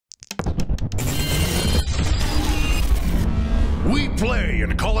We play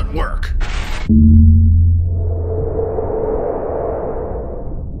and call it work.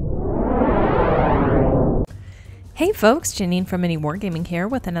 Hey folks, Janene from MiniWarGaming here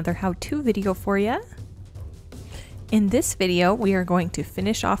with another how-to video for you. In this video, we are going to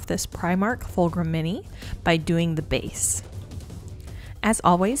finish off this Primark Fulgrim Mini by doing the base. As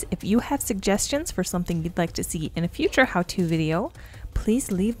always, if you have suggestions for something you'd like to see in a future how-to video,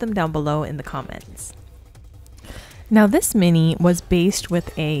 please leave them down below in the comments. Now this mini was based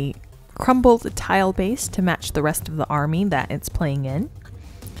with a crumbled tile base to match the rest of the army that it's playing in.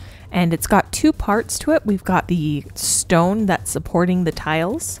 And it's got two parts to it. We've got the stone that's supporting the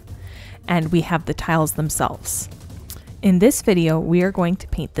tiles, and we have the tiles themselves. In this video, we are going to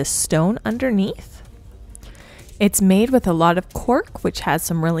paint this stone underneath. It's made with a lot of cork, which has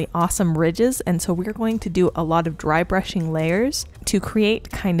some really awesome ridges, and so we're going to do a lot of dry brushing layers to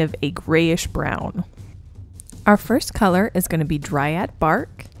create kind of a grayish brown. Our first color is going to be Dryad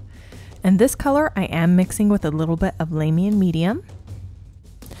Bark, and this color I am mixing with a little bit of Lamian Medium.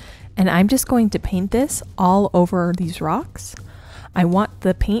 And I'm just going to paint this all over these rocks. I want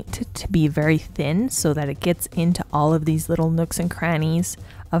the paint to be very thin so that it gets into all of these little nooks and crannies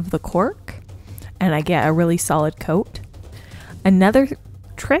of the cork, and I get a really solid coat. Another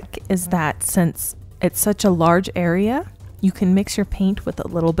trick is that since it's such a large area, you can mix your paint with a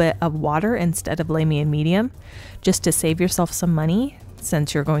little bit of water instead of Lamian Medium, just to save yourself some money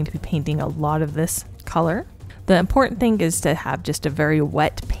since you're going to be painting a lot of this color. The important thing is to have just a very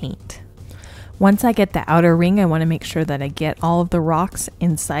wet paint. Once I get the outer ring, I want to make sure that I get all of the rocks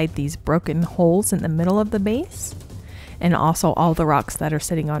inside these broken holes in the middle of the base, and also all the rocks that are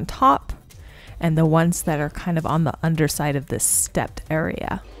sitting on top and the ones that are kind of on the underside of this stepped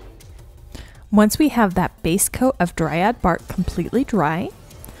area. Once we have that base coat of Dryad Bark completely dry,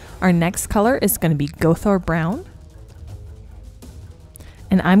 our next color is going to be Gothor Brown.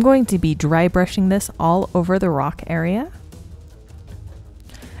 And I'm going to be dry brushing this all over the rock area.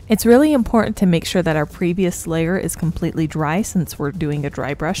 It's really important to make sure that our previous layer is completely dry since we're doing a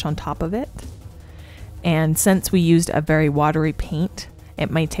dry brush on top of it. And since we used a very watery paint,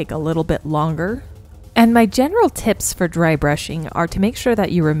 it might take a little bit longer. And my general tips for dry brushing are to make sure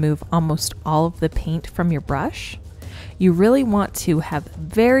that you remove almost all of the paint from your brush. You really want to have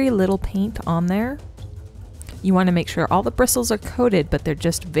very little paint on there. You want to make sure all the bristles are coated, but they're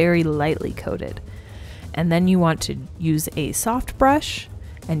just very lightly coated. And then you want to use a soft brush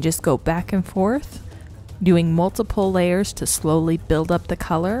and just go back and forth, doing multiple layers to slowly build up the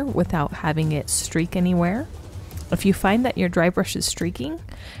color without having it streak anywhere. If you find that your dry brush is streaking,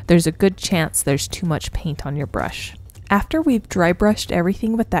 there's a good chance there's too much paint on your brush. After we've dry brushed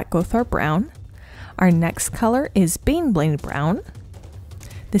everything with that Gothor Brown, our next color is Baneblade Brown.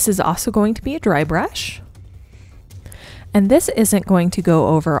 This is also going to be a dry brush. And this isn't going to go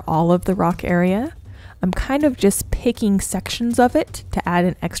over all of the rock area. I'm kind of just picking sections of it to add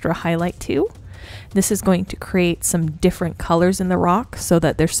an extra highlight to. This is going to create some different colors in the rock so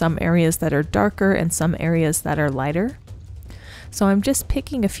that there's some areas that are darker and some areas that are lighter. So I'm just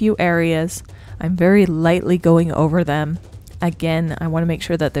picking a few areas. I'm very lightly going over them. Again, I want to make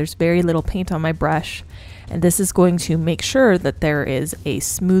sure that there's very little paint on my brush. And this is going to make sure that there is a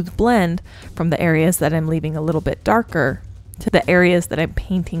smooth blend from the areas that I'm leaving a little bit darker to the areas that I'm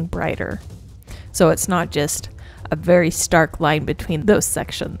painting brighter. So it's not just a very stark line between those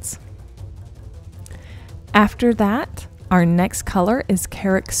sections. After that, our next color is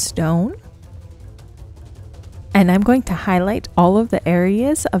Carrick Stone. And I'm going to highlight all of the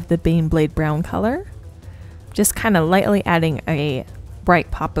areas of the Baneblade Brown color, just kind of lightly adding a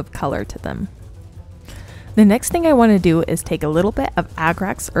bright pop of color to them. The next thing I want to do is take a little bit of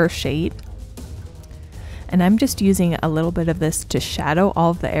Agrax Earthshade, and I'm just using a little bit of this to shadow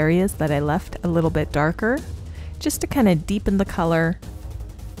all of the areas that I left a little bit darker, just to kind of deepen the color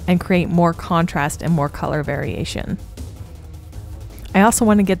and create more contrast and more color variation. I also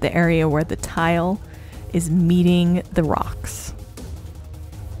want to get the area where the tile is meeting the rocks.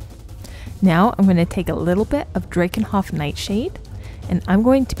 Now I'm going to take a little bit of Drakenhof Nightshade, and I'm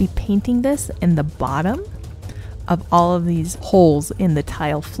going to be painting this in the bottom of all of these holes in the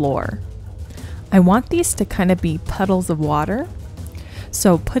tile floor. I want these to kind of be puddles of water.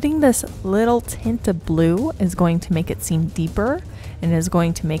 So putting this little tint of blue is going to make it seem deeper and is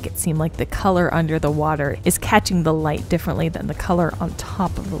going to make it seem like the color under the water is catching the light differently than the color on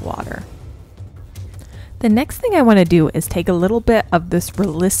top of the water. The next thing I want to do is take a little bit of this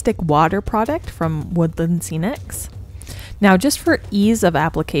realistic water product from Woodland Scenics. Now, just for ease of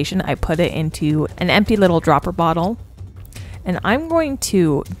application, I put it into an empty little dropper bottle, and I'm going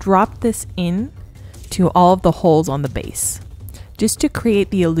to drop this in to all of the holes on the base. just to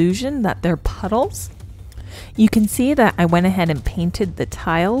create the illusion that they're puddles. You can see that I went ahead and painted the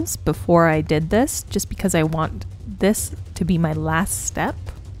tiles before I did this, just because I want this to be my last step.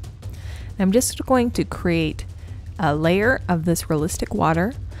 I'm just going to create a layer of this realistic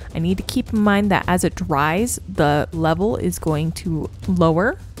water. I need to keep in mind that as it dries, the level is going to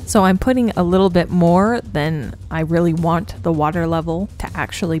lower. So I'm putting a little bit more than I really want the water level to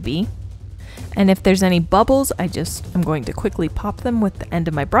actually be. And if there's any bubbles, I'm going to quickly pop them with the end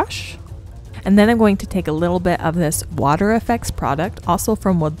of my brush. And then I'm going to take a little bit of this water effects product, also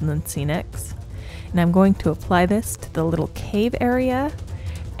from Woodland Scenics. And I'm going to apply this to the little cave area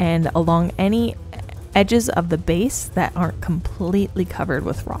and along any edges of the base that aren't completely covered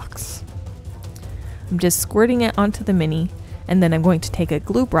with rocks. I'm just squirting it onto the mini, and then I'm going to take a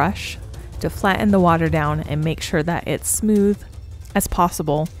glue brush to flatten the water down and make sure that it's smooth as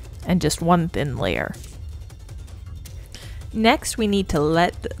possible and just one thin layer. Next, we need to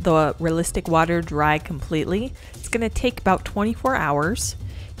let the realistic water dry completely. It's going to take about 24 hours.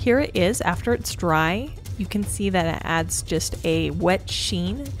 Here it is after it's dry. You can see that it adds just a wet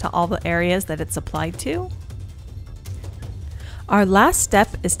sheen to all the areas that it's applied to. Our last step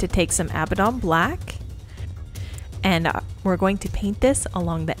is to take some Abaddon Black, and we're going to paint this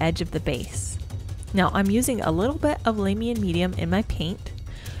along the edge of the base. Now I'm using a little bit of Lamian Medium in my paint,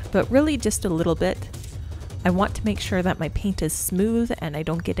 but really just a little bit. I want to make sure that my paint is smooth and I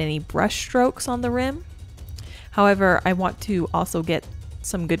don't get any brush strokes on the rim. However, I want to also get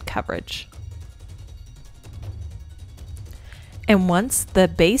some good coverage. And once the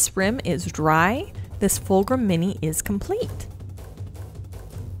base rim is dry, this Fulgrim Mini is complete.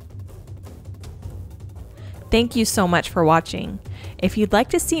 Thank you so much for watching. If you'd like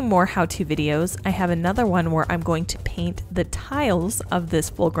to see more how-to videos, I have another one where I'm going to paint the tiles of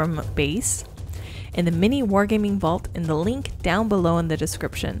this Fulgrim base in the MiniWarGaming Vault in the link down below in the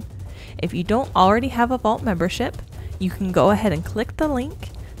description. If you don't already have a Vault membership, you can go ahead and click the link,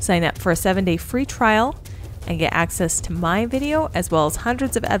 sign up for a 7-day free trial, and get access to my video as well as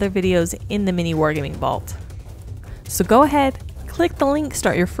hundreds of other videos in the MiniWarGaming Vault. So go ahead, click the link,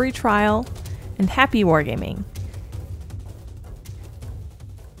 start your free trial, and happy wargaming!